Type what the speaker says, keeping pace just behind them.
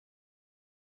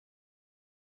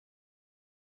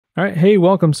All right, hey,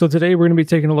 welcome. So today we're going to be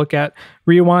taking a look at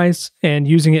ReaWwise and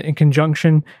using it in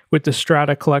conjunction with the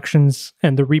Strata collections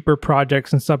and the Reaper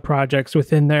projects and sub-projects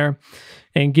within there,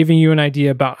 and giving you an idea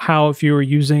about how, if you were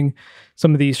using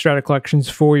some of these Strata collections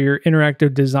for your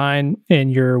interactive design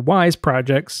and your Wise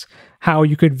projects, how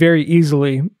you could very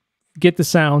easily get the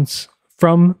sounds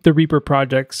from the Reaper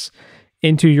projects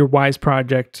into your Wise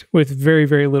project with very,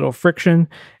 very little friction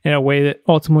in a way that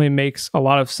ultimately makes a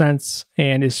lot of sense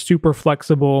and is super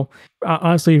flexible.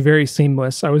 Honestly, very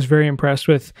seamless. I was very impressed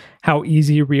with how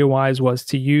easy ReaWwise was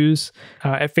to use.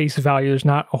 At face value, there's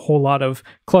not a whole lot of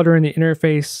clutter in the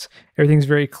interface. Everything's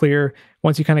very clear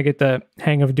once you kind of get the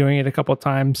hang of doing it a couple of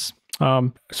times.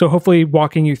 So hopefully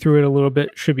walking you through it a little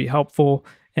bit should be helpful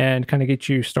and kind of get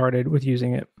you started with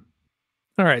using it.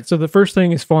 All right, so the first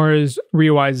thing as far as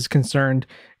ReaWwise is concerned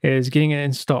is getting it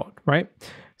installed, right?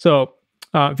 So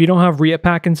if you don't have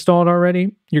ReaPack installed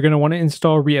already, you're going to want to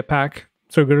install ReaPack.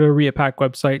 So go to the ReaPack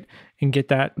website and get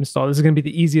that installed. This is going to be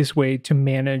the easiest way to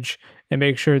manage and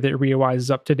make sure that ReaWwise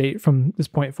is up to date from this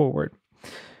point forward.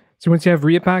 So once you have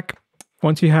ReaPack,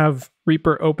 once you have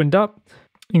Reaper opened up,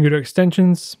 you can go to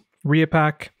Extensions,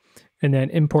 ReaPack, and then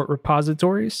Import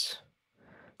Repositories.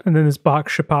 And then this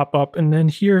box should pop up. And then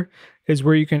here is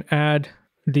where you can add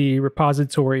the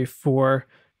repository for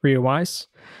ReaWwise.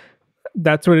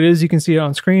 That's what it is. You can see it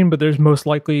on screen, but there's most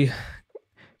likely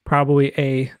probably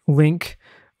a link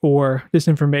or this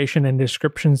information and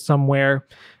description somewhere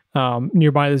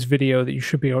nearby this video that you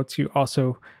should be able to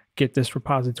also get this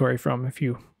repository from if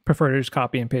you prefer to just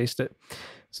copy and paste it.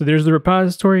 So there's the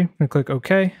repository. I'm going to click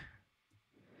OK.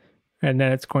 And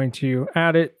then it's going to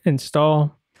add it,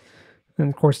 install. And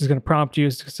of course, it's going to prompt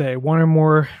you to say one or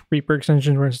more Reaper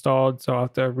extensions were installed. So I'll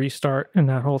have to restart and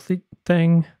that whole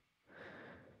thing.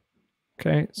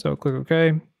 Okay, so click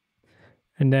OK.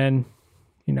 And then,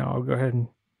 I'll go ahead and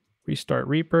restart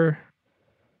Reaper.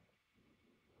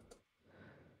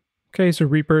 Okay, so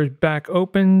Reaper is back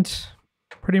opened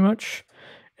pretty much.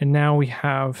 And now we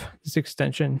have this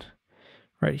extension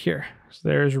right here. So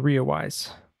there's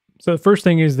ReaWwise. So the first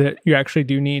thing is that you actually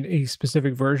do need a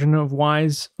specific version of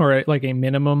Wise, or like a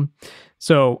minimum.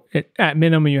 So at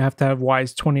minimum, you have to have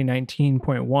Wise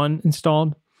 2019.1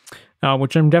 installed,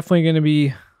 which I'm definitely going to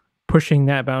be pushing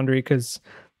that boundary because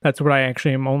that's what I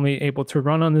actually am only able to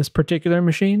run on this particular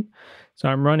machine. So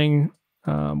I'm running,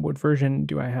 what version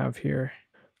do I have here?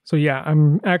 So yeah,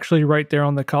 I'm actually right there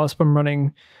on the cusp. I'm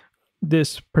running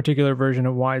this particular version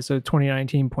of Wise, so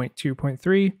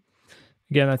 2019.2.3.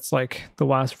 Again, that's like the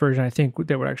last version I think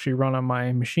that would actually run on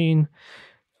my machine,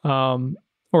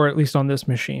 or at least on this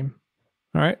machine.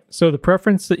 All right, so the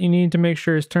preference that you need to make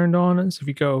sure is turned on is if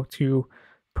you go to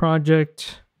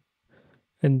Project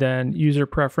and then User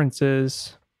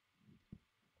Preferences,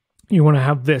 you want to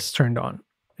have this turned on.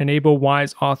 Enable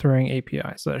Wise Authoring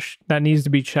API. So that needs to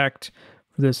be checked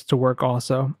for this to work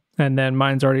also. And then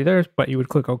mine's already there, but you would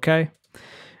click OK.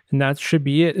 And that should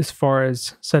be it as far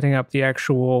as setting up the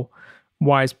actual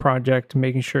Wise project,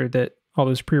 making sure that all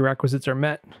those prerequisites are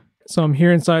met. So I'm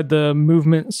here inside the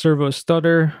movement servo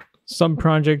stutter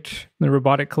sub-project, the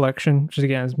robotic collection, which is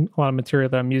again is a lot of material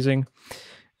that I'm using.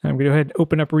 I'm going to go ahead and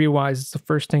open up ReaWwise. It's the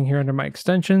first thing here under my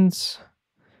extensions.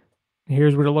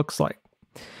 Here's what it looks like.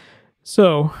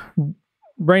 So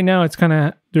right now it's kind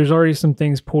of, there's already some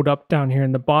things pulled up down here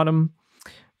in the bottom,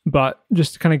 but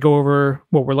just to kind of go over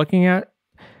what we're looking at.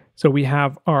 So we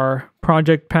have our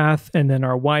project path and then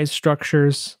our Wise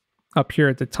structures up here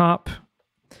at the top,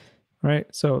 right?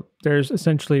 So there's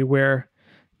essentially where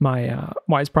my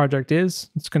Wise project is.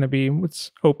 It's going to be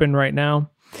what's open right now.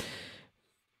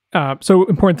 So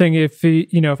important thing, if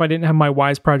I didn't have my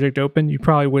Wise project open, you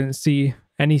probably wouldn't see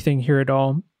anything here at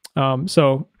all.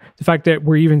 So the fact that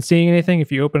we're even seeing anything,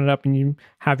 if you open it up and you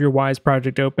have your Wise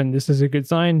project open, this is a good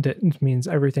sign. That means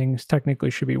everything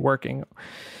technically should be working.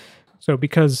 So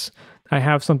because I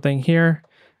have something here,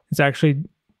 it's actually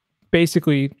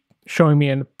basically showing me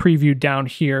a preview down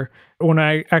here when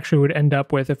I actually would end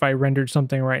up with if I rendered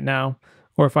something right now,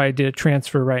 or if I did a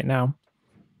transfer right now.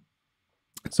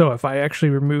 So if I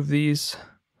actually remove these,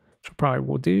 which I probably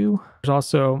will do, there's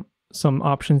also some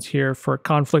options here for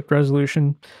conflict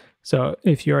resolution. So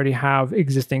if you already have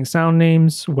existing sound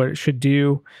names, what it should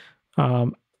do,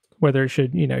 whether it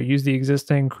should, use the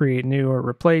existing, create new, or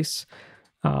replace.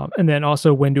 And then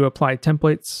also when to apply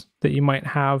templates that you might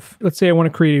have. Let's say I want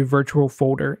to create a virtual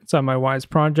folder inside my Wise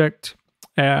project.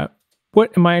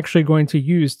 What am I actually going to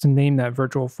use to name that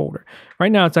virtual folder?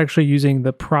 Right now, it's actually using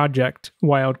the project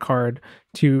wildcard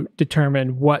to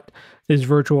determine what this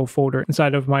virtual folder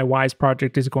inside of my Wise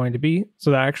project is going to be. So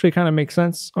that actually kind of makes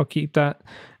sense. I'll keep that.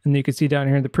 And you can see down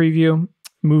here in the preview,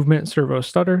 movement servo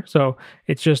stutter. So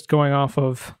it's just going off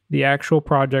of the actual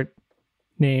project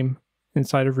name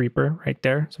inside of Reaper right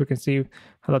there. So we can see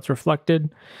how that's reflected.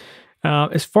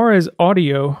 As far as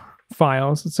audio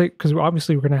files, let's say, because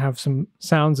obviously we're going to have some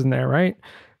sounds in there, right?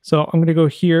 So I'm going to go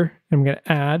here and I'm going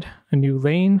to add a new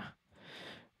lane.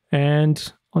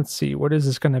 And let's see, what is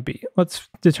this going to be? Let's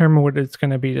determine what it's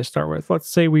going to be to start with. Let's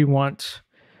say we want,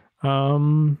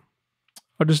 I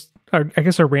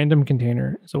guess a random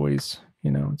container is always,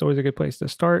 it's always a good place to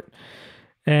start.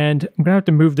 And I'm going to have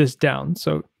to move this down.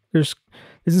 So this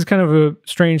is kind of a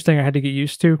strange thing I had to get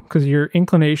used to, because your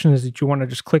inclination is that you want to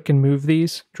just click and move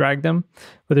these, drag them,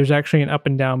 but there's actually an up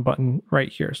and down button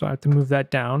right here. So I have to move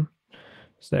that down.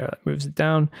 So there, that moves it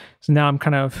down. So now I'm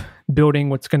kind of building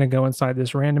what's going to go inside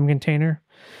this random container.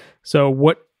 So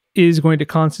what is going to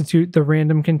constitute the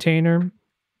random container?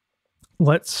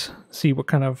 Let's see what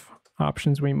kind of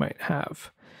options we might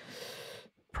have.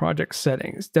 Project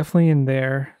settings, definitely in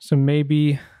there. So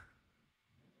maybe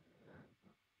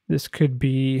this could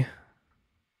be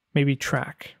maybe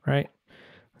track, right?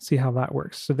 Let's see how that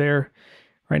works. So there,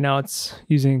 right now it's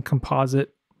using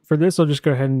composite. For this, I'll just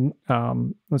go ahead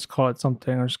and let's call it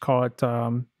something. I'll just call it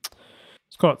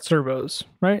servos,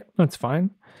 right? That's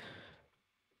fine.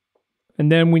 And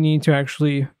then we need to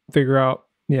actually figure out,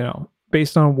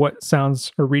 based on what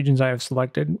sounds or regions I have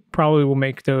selected, probably we'll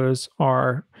make those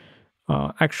our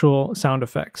actual sound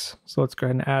effects. So let's go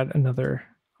ahead and add another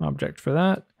object for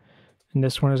that. And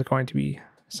this one is going to be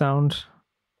sound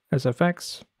as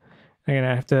effects. I'm going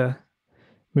to have to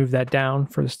move that down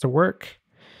for this to work.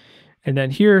 And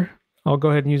then here, I'll go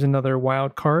ahead and use another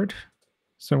wildcard.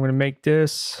 So I'm going to make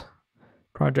this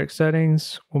project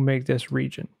settings. We'll make this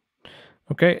region.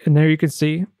 Okay, and there you can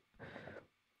see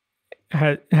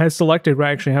it has selected what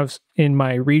I actually have in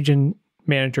my region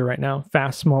manager right now,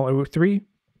 fast small O3.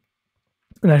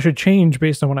 And that should change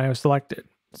based on what I have selected.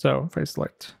 So if I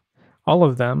select all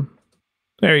of them,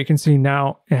 there you can see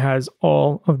now it has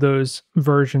all of those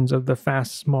versions of the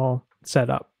fast small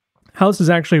setup. How this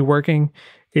is actually working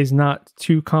is not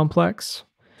too complex.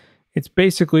 It's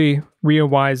basically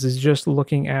ReaWwise is just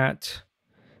looking at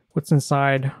what's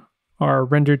inside our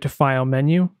render to file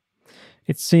menu.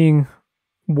 It's seeing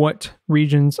what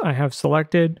regions I have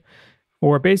selected,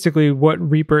 or basically what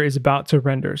Reaper is about to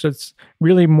render. So it's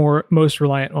really most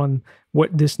reliant on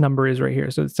what this number is right here.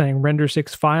 So it's saying render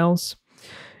 6 files.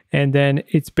 And then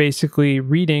it's basically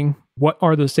reading what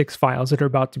are those 6 files that are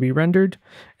about to be rendered.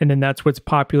 And then that's what's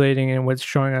populating and what's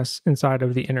showing us inside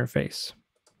of the interface.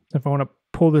 If I want to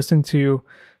pull this into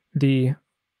the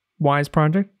Wise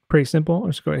project, pretty simple.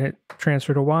 Let's go ahead and hit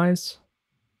transfer to Wise.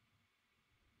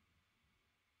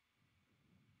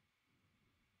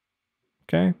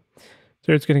 Okay.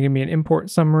 So it's going to give me an import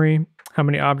summary, how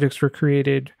many objects were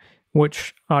created,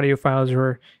 which audio files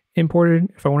were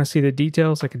imported. If I want to see the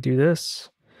details, I could do this.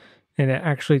 And it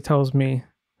actually tells me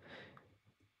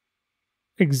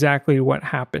exactly what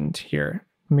happened here.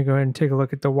 Let me go ahead and take a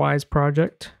look at the Wise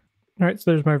project. All right,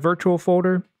 so there's my virtual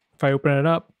folder. If I open it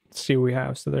up, let's see what we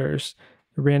have. So there's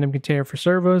the random container for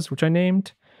servos, which I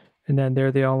named, and then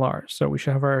there they all are. So we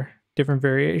should have our different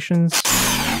variations.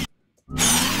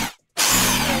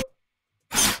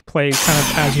 Play kind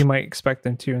of as you might expect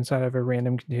them to inside of a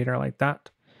random container like that.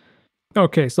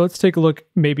 Okay, so let's take a look,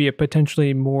 maybe a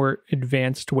potentially more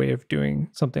advanced way of doing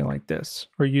something like this,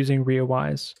 or using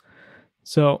ReaWwise.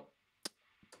 So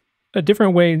a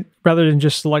different way, rather than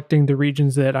just selecting the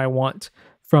regions that I want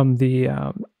from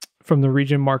the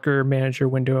region marker manager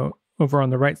window over on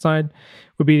the right side,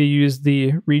 would be to use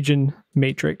the region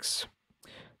matrix,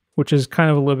 which is kind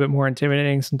of a little bit more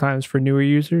intimidating sometimes for newer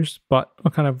users, but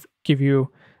I'll kind of give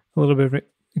you a little bit of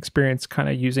experience kind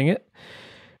of using it.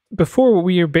 Before, what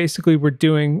we basically were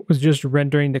doing was just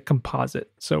rendering the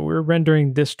composite. So we're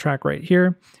rendering this track right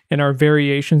here, and our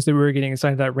variations that we were getting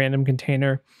inside that random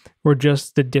container were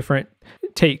just the different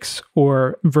takes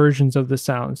or versions of the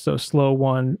sound. So slow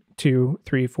 1, 2,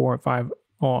 3, 4, 5,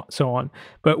 so on.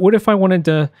 But what if I wanted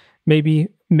to maybe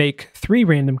make 3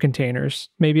 random containers?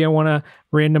 Maybe I want to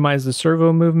randomize the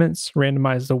servo movements,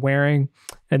 randomize the wearing,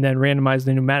 and then randomize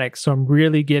the pneumatics. So I'm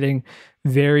really getting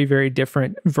very, very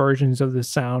different versions of the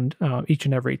sound each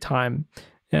and every time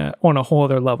on a whole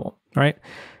other level, right?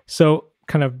 So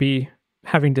kind of be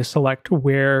having to select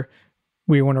where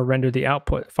we want to render the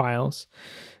output files.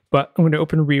 But I'm going to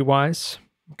open ReaWwise,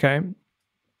 okay?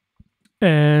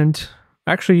 And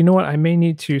actually, you know what? I may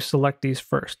need to select these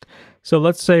first. So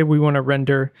let's say we want to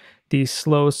render these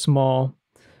slow, small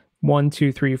 1,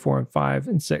 2, 3, 4, and 5,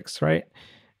 and 6, right?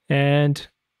 And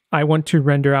I want to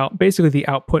render out basically the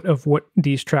output of what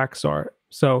these tracks are.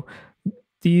 So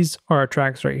these are our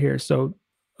tracks right here. So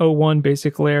O1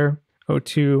 basic layer,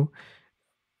 O2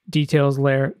 details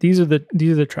layer. These are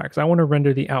the tracks. I want to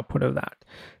render the output of that.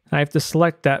 I have to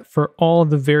select that for all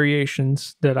the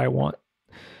variations that I want.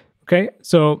 Okay,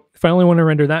 so if I only want to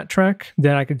render that track,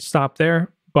 then I could stop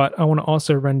there, but I want to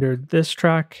also render this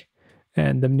track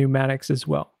and the pneumatics as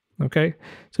well. Okay,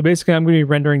 so basically I'm going to be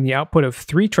rendering the output of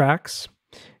 3 tracks,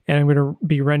 and I'm going to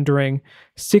be rendering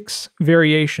 6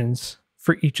 variations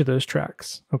for each of those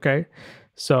tracks. Okay,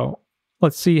 so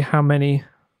let's see how many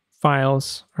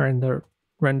files are in the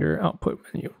render output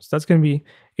menu. So that's going to be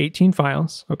 18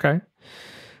 files. Okay,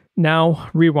 now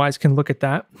ReaWwise can look at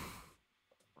that.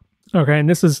 Okay, and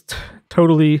this is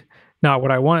totally not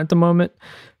what I want at the moment,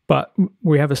 but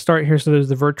we have a start here. So there's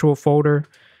the virtual folder,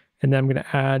 and then I'm going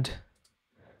to add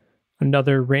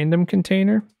another random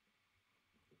container.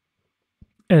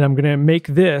 And I'm going to make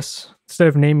this, instead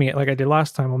of naming it like I did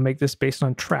last time, I'll make this based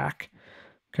on track.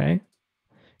 Okay,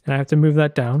 and I have to move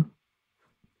that down.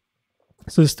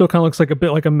 So this still kind of looks like a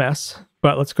bit like a mess,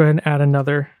 but let's go ahead and add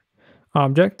another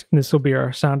object. And this will be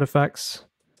our sound effects.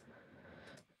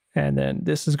 And then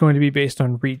this is going to be based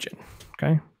on region,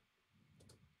 okay?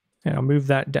 And I'll move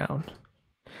that down.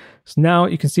 So now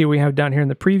you can see what we have down here in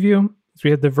the preview. So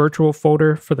we have the virtual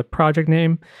folder for the project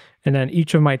name, and then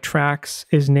each of my tracks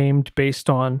is named based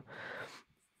on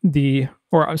each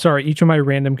of my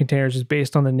random containers is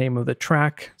based on the name of the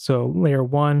track. So layer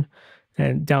 1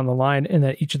 and down the line, and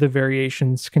then each of the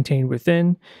variations contained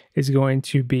within is going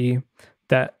to be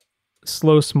that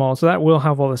slow small. So that will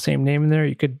have all the same name in there.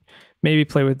 You could maybe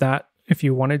play with that if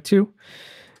you wanted to,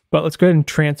 but let's go ahead and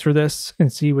transfer this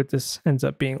and see what this ends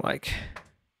up being like.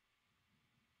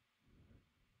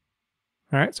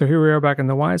 All right, so here we are back in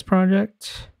the Wwise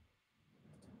project,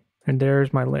 and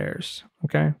there's my layers,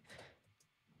 okay?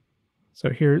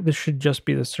 So here, this should just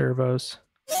be the servos,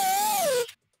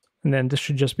 and then this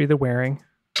should just be the wearing.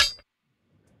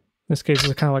 In this case,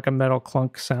 it's kind of like a metal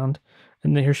clunk sound,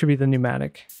 and then here should be the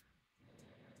pneumatic.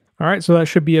 All right, so that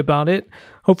should be about it.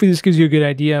 Hopefully this gives you a good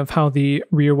idea of how the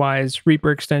ReaWwise Reaper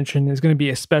extension is going to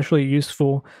be especially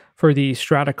useful for the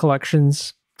Strata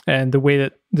collections and the way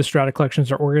that the Strata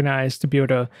collections are organized to be able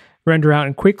to render out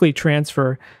and quickly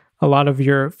transfer a lot of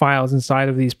your files inside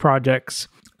of these projects.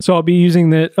 So I'll be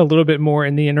using that a little bit more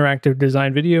in the interactive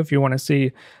design video if you want to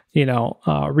see,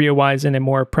 ReaWwise in a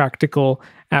more practical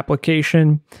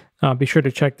application. Be sure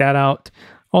to check that out.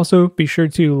 Also, be sure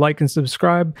to like and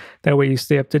subscribe. That way you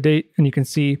stay up to date and you can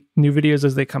see new videos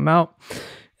as they come out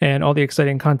and all the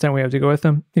exciting content we have to go with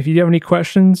them. If you have any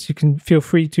questions, you can feel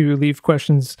free to leave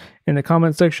questions in the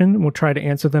comment section. We'll try to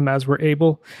answer them as we're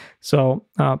able. So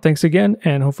thanks again,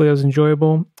 and hopefully it was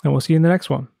enjoyable, and we'll see you in the next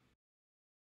one.